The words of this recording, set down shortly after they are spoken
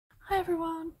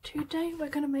everyone, today we're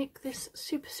going to make this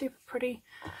super pretty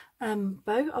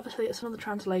bow. Obviously it's another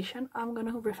translation. I'm going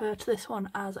to refer to this one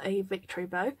as a victory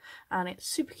bow, and it's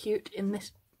super cute in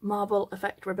this marble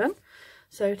effect ribbon.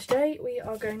 So today we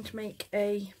are going to make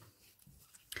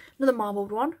another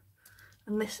marbled one,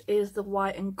 and this is the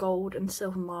white and gold and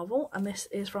silver marble, and this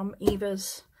is from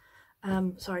Eva's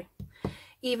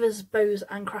Bows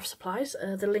and Craft Supplies.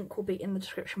 The link will be in the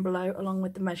description below along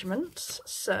with the measurements.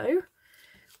 So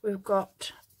we've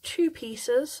got two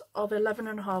pieces of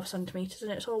 11.5 centimetres,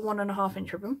 and it's all 1.5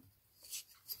 inch ribbon.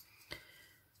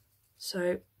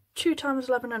 So 2 times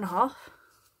 11.5.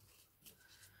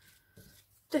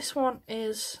 This one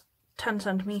is 10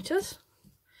 centimetres,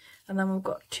 and then we've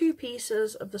got two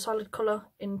pieces of the solid colour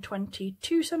in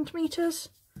 22 centimetres,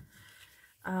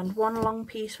 and one long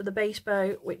piece for the base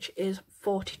bow, which is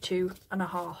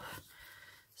 42.5.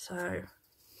 So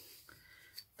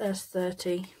there's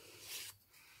 30.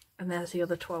 And there's the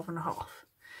other 12.5.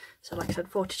 So like I said,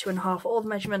 42.5. All the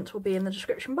measurements will be in the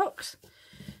description box.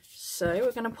 So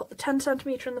we're going to put the 10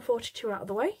 centimetre and the 42 out of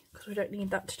the way, because we don't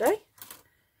need that today.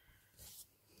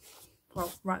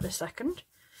 Well, right this second.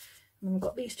 And then we've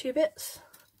got these two bits.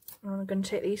 And I'm going to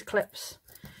take these clips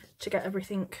to get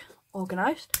everything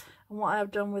organised. And what I've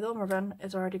done with all my ribbon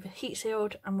is already heat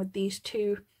sealed, and with these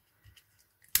two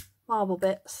marble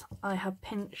bits I have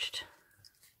pinched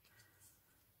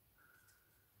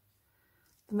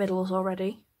the middles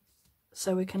already,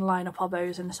 so we can line up our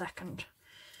bows in a second.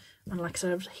 And like I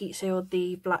said, I've heat sealed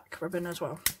the black ribbon as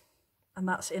well, and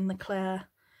that's in the clear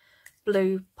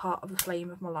blue part of the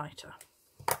flame of my lighter.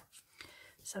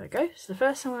 So there we go. So the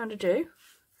first thing we're going to do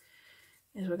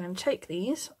is we're going to take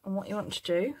these, and what you want to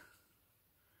do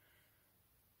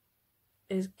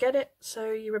is get it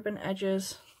so your ribbon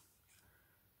edges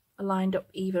are lined up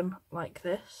even like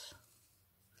this.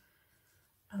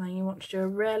 And then you want to do a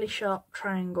really sharp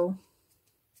triangle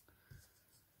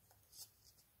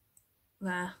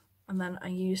there, and then I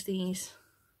use these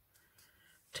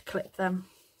to clip them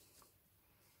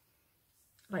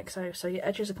like so. So your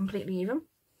edges are completely even.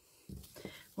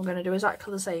 We're going to do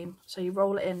exactly the same. So you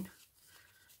roll it in,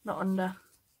 not under,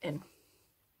 in.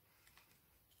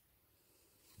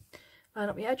 Line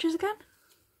up your edges again.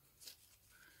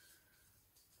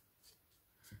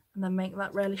 And then make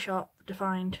that really sharp,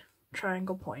 defined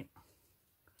triangle point.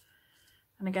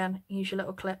 And again, use your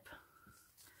little clip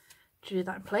to do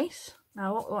that in place.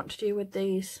 Now what we want to do with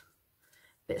these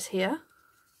bits here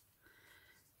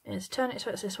is turn it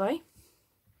so it's this way,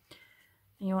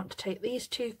 and you want to take these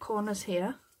two corners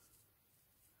here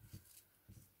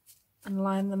and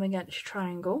line them against your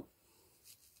triangle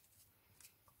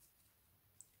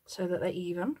so that they're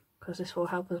even, because this will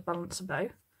help us balance the bow.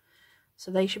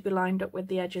 So they should be lined up with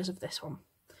the edges of this one.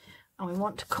 And we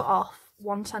want to cut off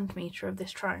 1 centimetre of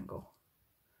this triangle.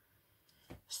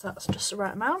 So that's just the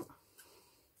right amount.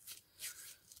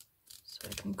 So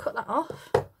we can cut that off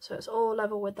so it's all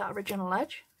level with that original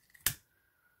edge.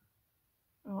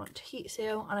 We want to heat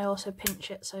seal, and I also pinch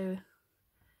it so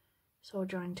it's all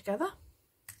joined together.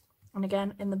 And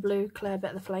again, in the blue clear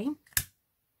bit of the flame.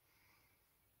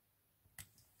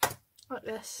 Like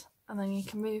this, and then you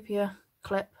can move your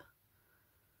clip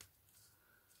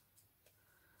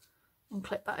and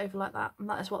clip that over like that, and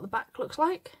that is what the back looks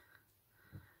like,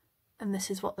 and this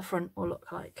is what the front will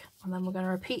look like. And then we're going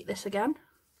to repeat this again.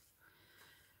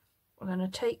 We're going to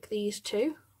take these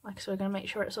two, like so, we're going to make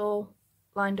sure it's all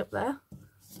lined up there,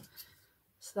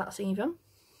 so that's even.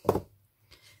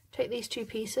 Take these two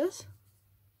pieces,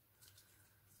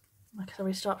 like so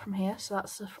we start from here, so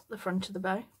that's the front of the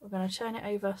bow. We're going to turn it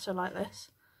over, so like this.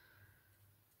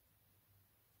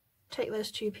 Take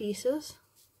those two pieces,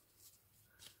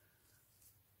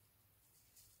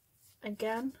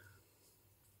 again,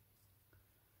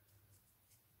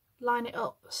 line it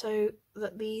up so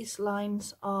that these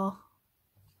lines are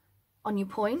on your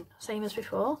point, same as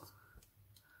before.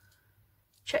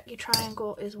 Check your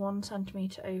triangle is 1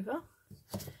 centimetre over.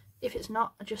 If it's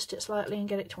not, adjust it slightly and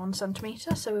get it to 1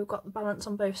 centimetre, so we've got the balance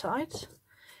on both sides.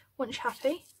 Once you're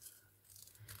happy,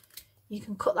 you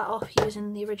can cut that off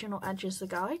using the original edge as the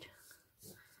guide.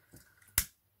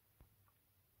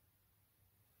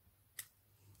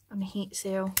 And heat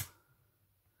seal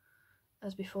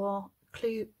as before,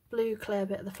 blue clear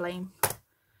bit of the flame.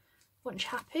 Once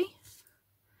you're happy,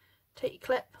 take your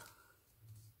clip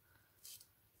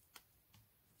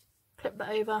that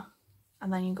over,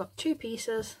 and then you've got two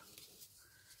pieces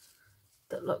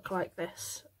that look like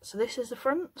this. So this is the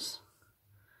fronts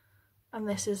and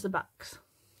this is the backs.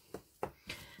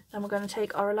 Then we're going to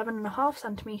take our 11.5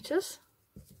 centimetres,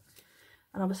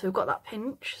 and obviously we've got that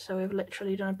pinch, so we've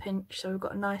literally done a pinch, so we've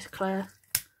got a nice clear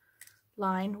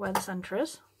line where the centre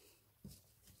is.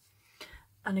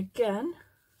 And again,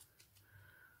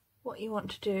 what you want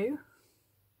to do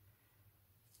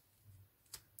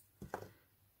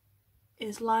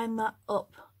is line that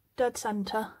up dead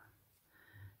centre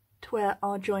to where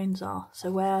our joins are,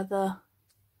 so where the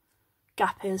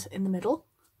gap is in the middle.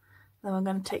 Then we're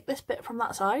going to take this bit from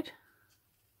that side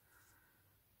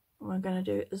and we're going to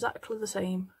do exactly the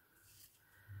same.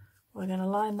 We're going to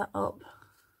line that up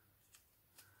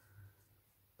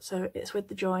so it's with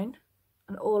the join,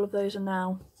 and all of those are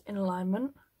now in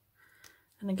alignment.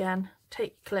 And again,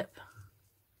 take your clip,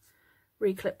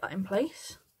 re-clip that in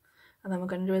place, and then we're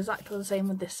going to do exactly the same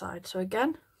with this side. So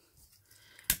again,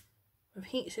 we've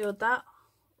heat sealed that,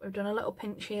 we've done a little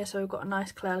pinch here so we've got a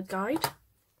nice clear guide.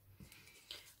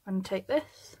 I'm going to take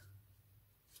this,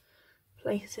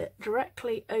 place it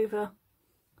directly over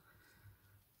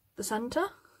the centre,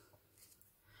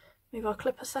 move our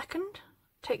clip a second,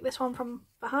 take this one from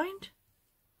behind,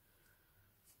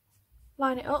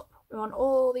 line it up. We want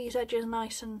all these edges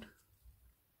nice and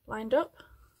lined up,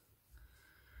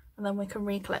 and then we can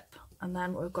re-clip, and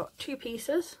then we've got two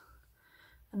pieces.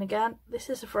 And again, this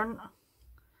is the front,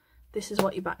 this is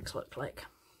what your backs look like.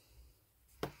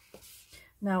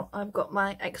 Now I've got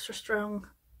my extra strong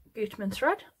Gutermann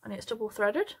thread and it's double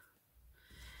threaded.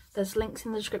 There's links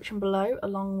in the description below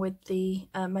along with the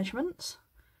measurements.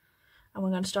 And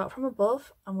we're going to start from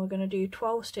above and we're going to do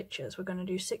 12 stitches. We're going to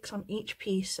do 6 on each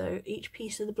piece, so each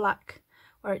piece of the black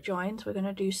where it joins, we're going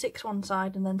to do 6 one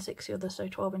side and then 6 the other, so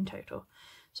 12 in total.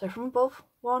 So from above,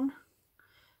 1,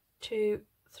 2,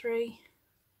 3,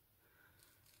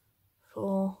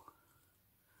 4,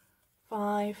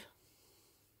 5,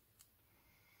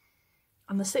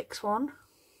 and the 6th one,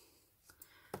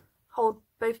 hold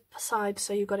both sides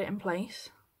so you've got it in place.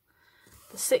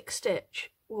 The 6th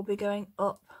stitch will be going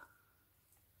up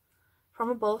from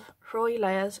above for all your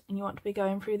layers, and you want to be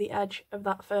going through the edge of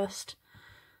that first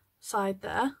side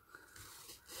there.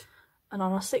 And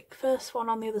on our first one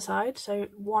on the other side, so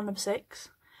 1 of 6,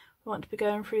 we want to be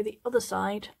going through the other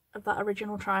side of that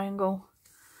original triangle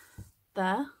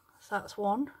there. So that's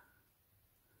 1,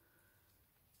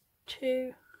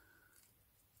 2,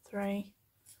 3,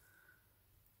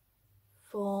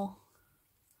 4,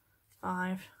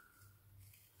 5,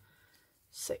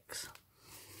 6.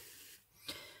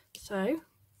 So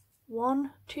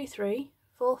 1, 2, 3,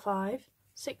 4, 5,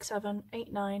 6, 7,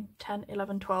 8, 9, 10,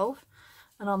 11, 12,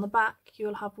 and on the back you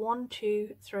will have 1,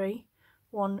 2, 3,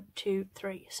 1, 2,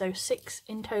 3. So 6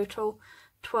 in total,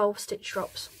 12 stitch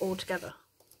drops all together.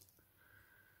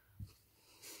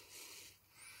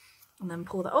 And then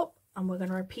pull that up, and we're going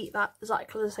to repeat that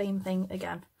exactly the same thing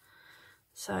again.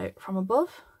 So from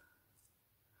above,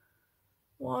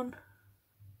 1,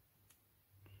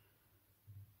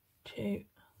 2,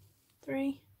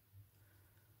 3,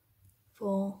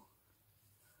 4,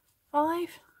 5.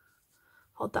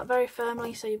 Hold that very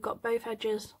firmly so you've got both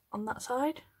edges on that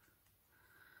side.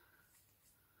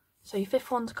 So your 5th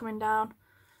one's coming down,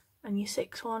 and your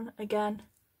 6th one again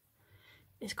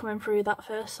is coming through that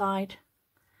first side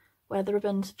where the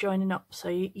ribbon's joining up. So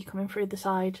you're coming through the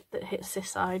side that hits this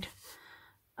side,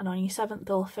 and on your 7th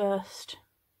or 1st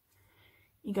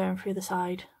you're going through the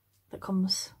side that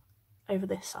comes over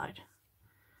this side.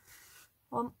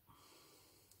 1,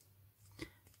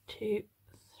 2,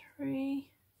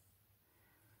 3,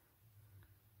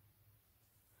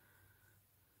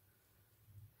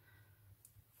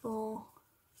 4,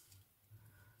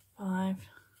 5,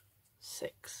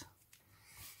 6.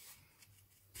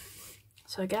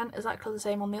 So again, exactly the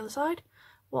same on the other side.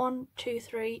 1, 2,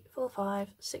 3, 4, 5,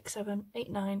 6, 7,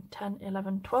 8, 9, 10,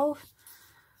 11, 12.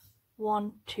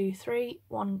 1, 2, 3,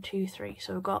 1, 2, 3.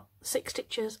 So we've got 6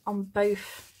 stitches on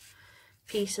both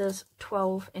pieces,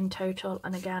 12 in total.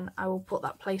 And again, I will put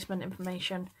that placement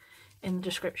information in the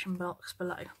description box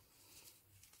below.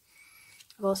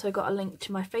 I've also got a link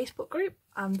to my Facebook group.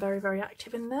 I'm very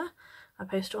active in there. I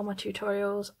post all my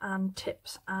tutorials and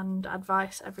tips and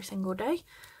advice every single day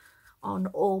on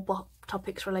all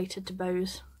topics related to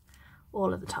bows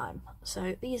all of the time.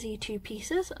 So these are your 2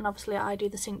 pieces, and obviously I do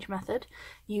the cinch method.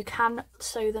 You can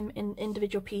sew them in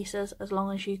individual pieces as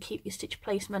long as you keep your stitch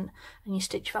placement and your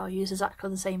stitch values exactly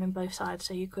the same in both sides.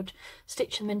 So you could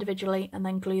stitch them individually and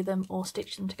then glue them, or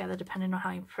stitch them together depending on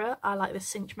how you prefer. I like this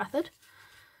cinch method.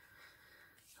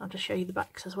 I'll just show you the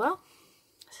backs as well.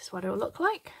 This is what it will look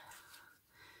like.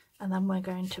 And then we're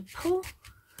going to pull,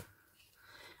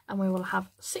 and we will have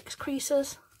 6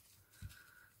 creases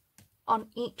on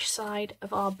each side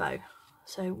of our bow.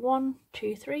 So 1,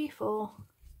 2, 3, 4,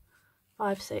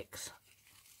 5, 6,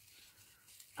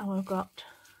 and we've got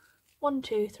 1,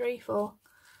 2, 3, 4,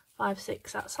 5,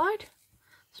 6 that side,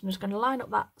 So I'm just going to line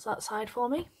up that side for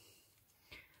me,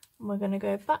 and we're going to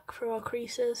go back through our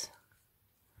creases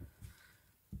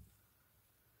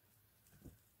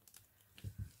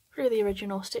through the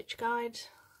original stitch guides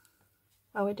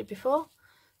where we did before.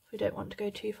 We don't want to go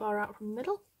too far out from the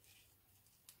middle.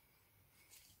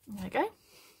 There we go.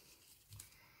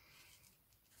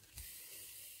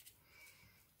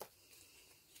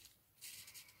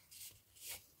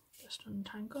 Just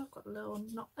untangle, I've got a little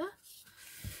knot there.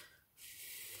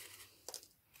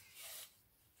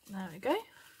 There we go.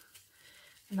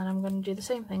 And then I'm going to do the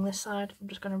same thing this side. I'm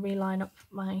just going to reline up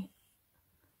my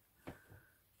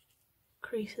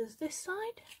creases this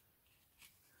side.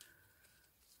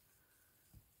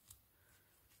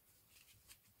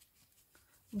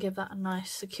 And give that a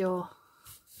nice secure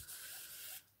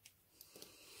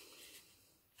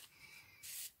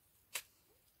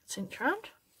cinch round.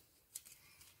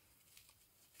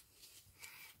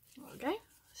 There we go.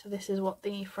 So this is what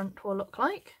the front will look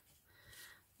like,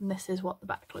 and this is what the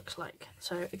back looks like.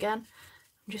 So again,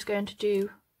 I'm just going to do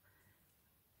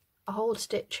a whole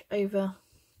stitch over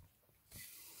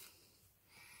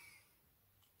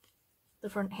the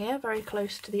front here, very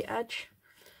close to the edge,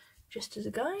 just as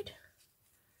a guide.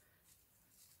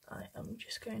 I am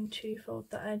just going to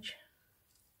fold the edge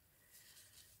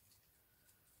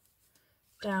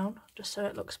down just so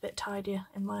it looks a bit tidier,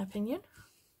 in my opinion.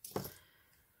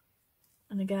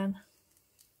 And again,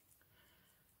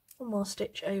 one more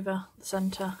stitch over the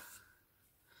centre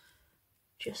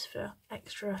just for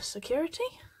extra security,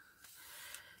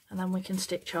 and then we can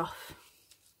stitch off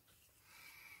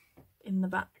in the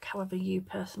back however you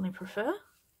personally prefer.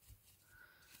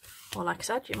 Or like I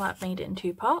said, you might have made it in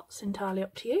two parts, entirely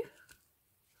up to you.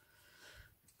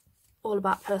 All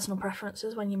about personal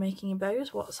preferences when you're making your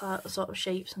bows, what sort of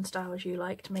shapes and styles you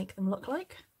like to make them look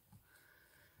like.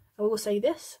 I will say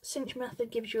this, cinch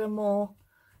method gives you a more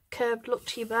curved look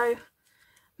to your bow.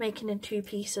 Making in two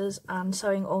pieces and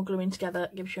sewing or gluing together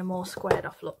gives you a more squared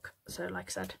off look. So like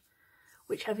I said,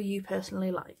 whichever you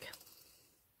personally like.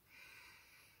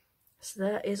 So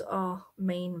there is our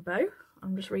main bow.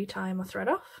 I'm just retying my thread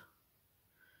off.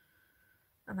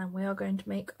 And then we are going to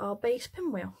make our base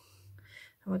pinwheel.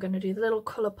 And we're going to do the little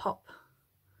colour pop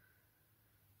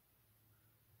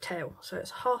tail. So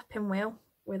it's half pinwheel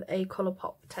with a colour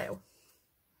pop tail.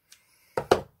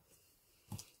 So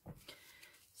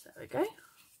there we go.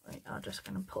 We are just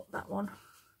going to put that one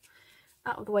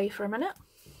out of the way for a minute.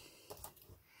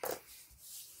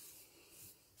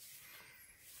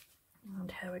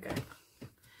 And here we go.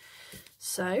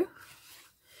 So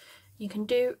you can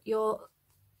do your,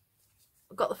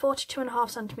 I've got the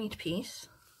 42.5cm piece,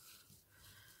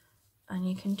 and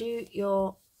you can do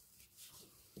your,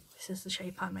 this is the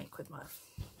shape I make with mine.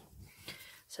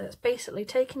 So it's basically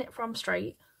taking it from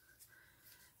straight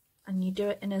and you do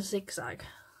it in a zigzag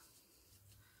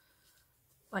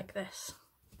like this.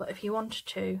 But if you wanted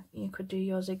to, you could do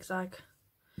your zigzag,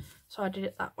 so I did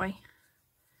it that way.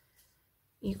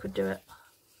 You could do it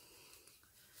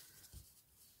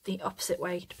the opposite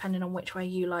way depending on which way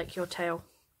you like your tail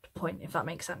to point, if that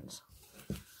makes sense.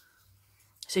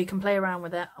 So you can play around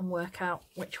with it and work out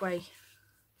which way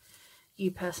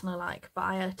you personally like, but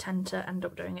I tend to end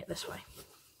up doing it this way.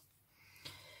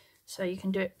 So you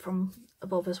can do it from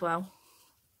above as well.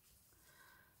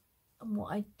 And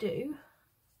what I do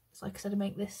is, like I said, I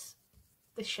make this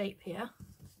shape here,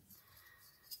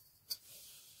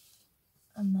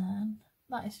 and then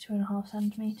that is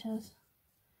 2.5cm.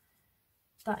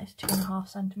 That is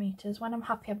 2.5cm. When I'm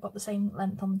happy I've got the same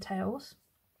length on the tails,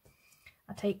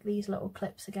 I take these little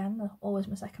clips again. They're always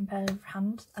my second pair of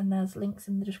hands, and there's links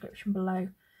in the description below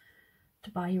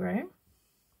to buy your own.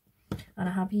 And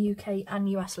I have UK and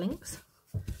US links.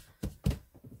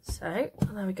 So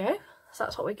there we go. So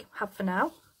that's what we have for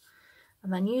now.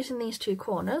 And then using these two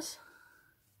corners,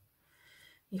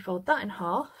 you fold that in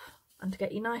half, and to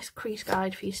get your nice crease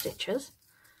guide for your stitches,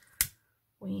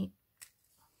 we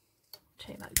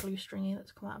take that glue stringy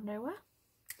that's come out of nowhere,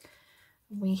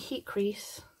 and we heat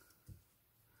crease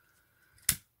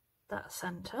that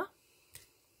centre.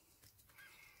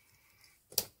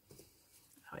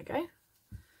 There we go.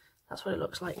 That's what it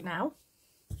looks like now.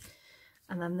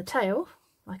 And then the tail,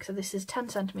 like I said, this is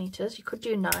 10cm. You could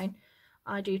do 9.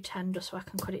 I do 10 just so I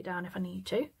can cut it down if I need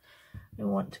to. We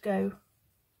want to go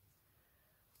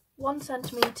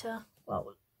 1cm,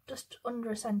 well, just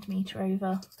under a centimetre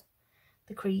over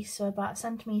the crease, so about a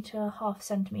centimetre, half a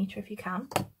centimetre if you can.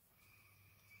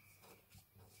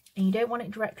 And you don't want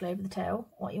it directly over the tail.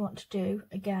 What you want to do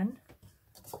again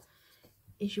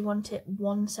is you want it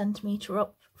 1 centimetre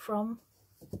up from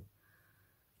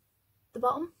the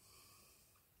bottom,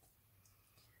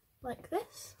 like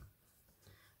this.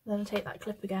 Then I'll take that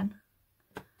clip again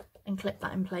and clip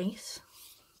that in place.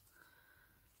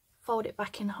 Fold it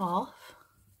back in half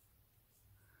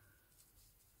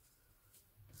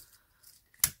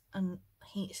and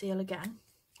heat seal again,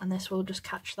 and this will just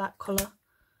catch that colour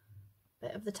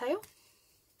bit of the tail.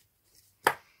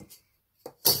 There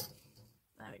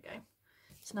we go.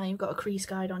 So now you've got a crease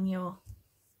guide on your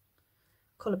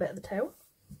colour bit of the tail.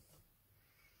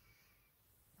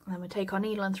 And then we take our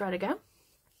needle and thread again,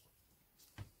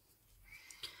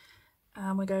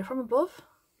 and we go from above.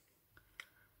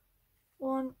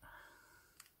 1,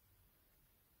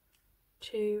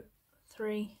 2,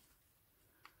 3,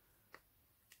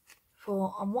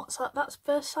 4. And what's that? That's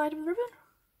first side of the ribbon.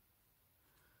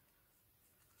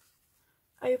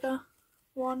 Over.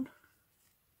 1,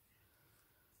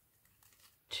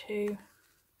 2,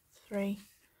 3,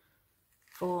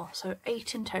 4. So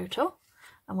 8 in total.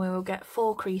 And we will get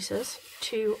 4 creases,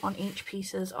 2 on each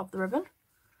pieces of the ribbon.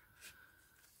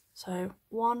 So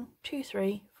 1, 2,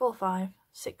 3, 4, 5,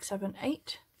 6, 7,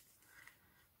 8.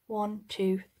 1,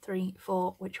 2, 3,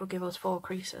 4, which will give us 4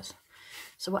 creases.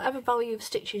 So whatever value of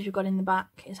stitches you've got in the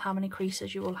back is how many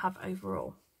creases you will have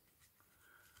overall.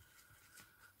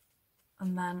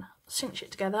 And then cinch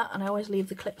it together, and I always leave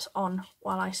the clips on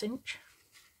while I cinch,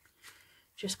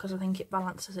 just because I think it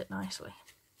balances it nicely.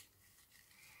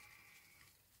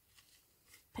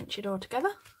 Pinch it all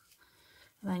together,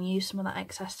 and then use some of that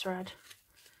excess thread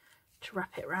to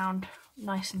wrap it round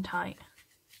nice and tight,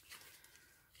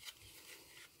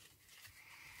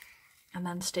 and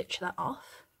then stitch that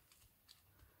off.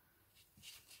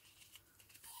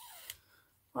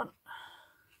 1,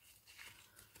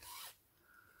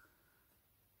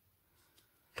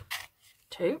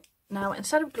 2. Now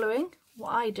instead of gluing,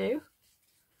 what I do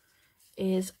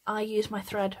is I use my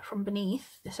thread from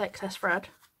beneath this excess thread.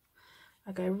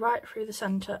 I go right through the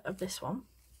centre of this one.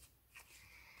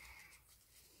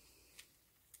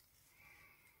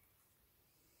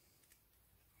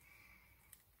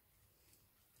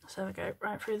 So we go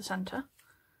right through the centre.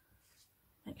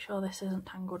 Make sure this isn't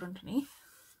tangled underneath.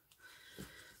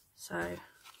 So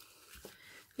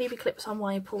leave your clips on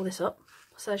while you pull this up.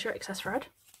 So there's your excess thread.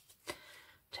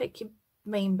 Take your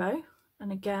main bow,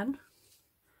 and again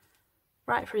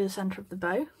right through the centre of the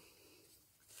bow.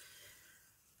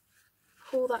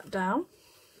 Pull that down,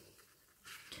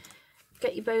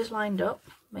 get your bows lined up,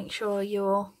 make sure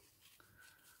your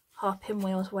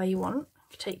pinwheel is where you want.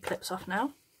 Take your clips off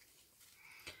now.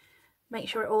 Make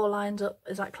sure it all lines up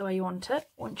exactly where you want it.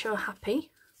 Once you're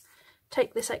happy,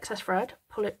 take this excess thread,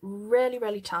 pull it really,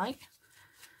 really tight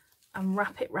and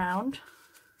wrap it round.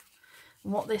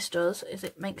 And what this does is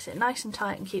it makes it nice and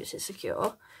tight and keeps it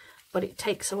secure, but it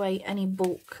takes away any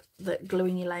bulk that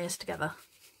gluing your layers together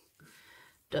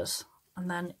does. And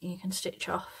then you can stitch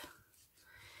off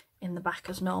in the back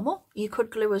as normal. You could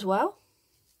glue as well.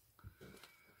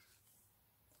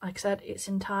 Like I said, it's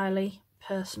entirely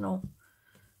personal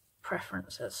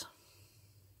preferences.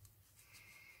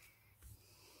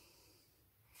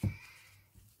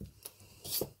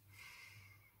 So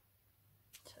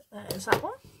there's that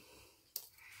one.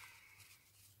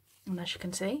 And as you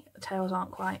can see, the tails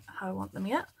aren't quite how I want them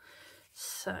yet.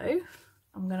 So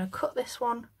I'm going to cut this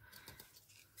one.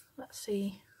 Let's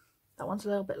see, that one's a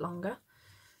little bit longer,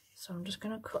 so I'm just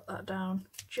going to cut that down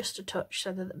just a touch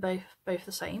so that they're both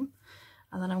the same.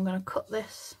 And then I'm going to cut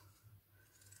this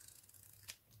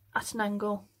at an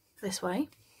angle this way.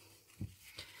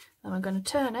 Then we're going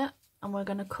to turn it, and we're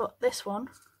going to cut this one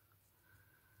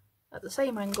at the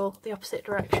same angle, the opposite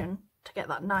direction, to get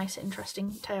that nice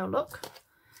interesting tail look.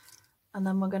 And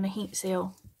then we're going to heat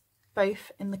seal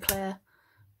both in the clear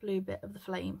blue bit of the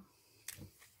flame.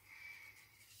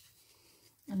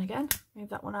 And again, move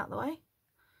that one out of the way,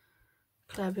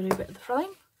 clear blue bit of the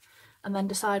flame, and then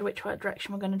decide which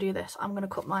direction we're going to do this. I'm going to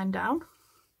cut mine down,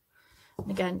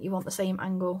 and again you want the same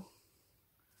angle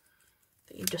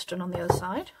that you've just done on the other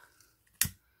side.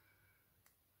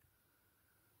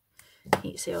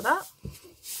 Heat seal that.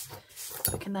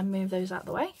 We can then move those out of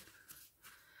the way,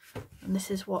 and this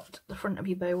is what the front of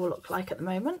your bow will look like at the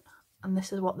moment, and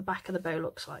this is what the back of the bow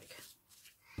looks like.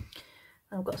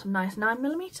 I've got some nice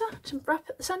 9mm to wrap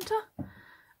at the centre,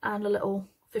 and a little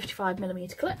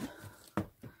 55mm clip.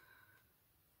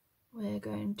 We're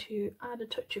going to add a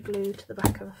touch of glue to the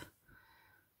back of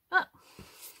that.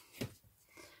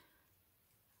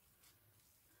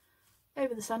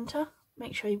 Over the centre,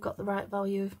 make sure you've got the right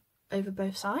value over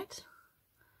both sides.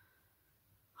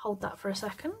 Hold that for a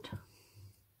second.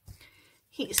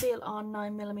 Heat seal our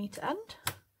 9mm end.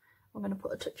 I'm going to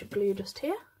put a touch of glue just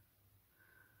here.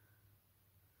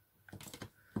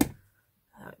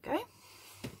 There we go.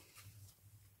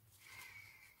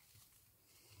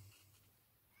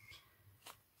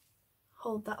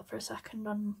 hold that for a second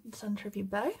on the centre of your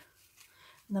bow,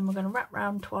 and then we're going to wrap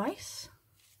round twice,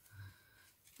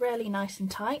 really nice and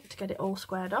tight to get it all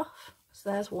squared off.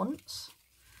 So there's once.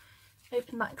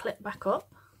 Open that clip back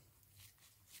up,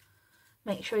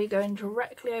 make sure you're going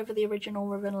directly over the original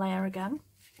ribbon layer again.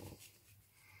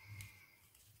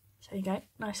 There you go,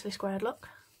 nicely squared look.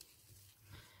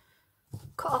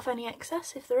 Cut off any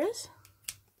excess if there is.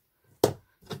 There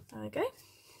we go.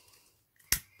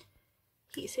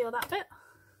 Heat seal that bit.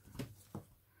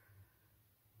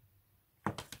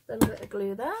 A little bit of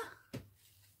glue there.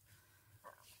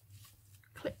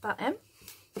 Clip that in.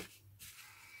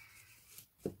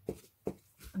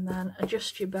 And then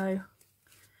adjust your bow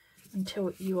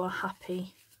until you are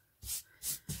happy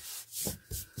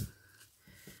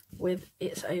with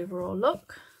its overall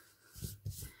look.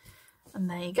 And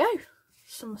there you go,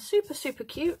 some super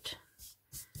cute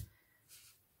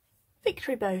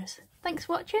victory bows. Thanks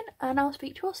for watching, and I'll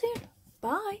speak to you all soon.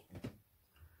 Bye.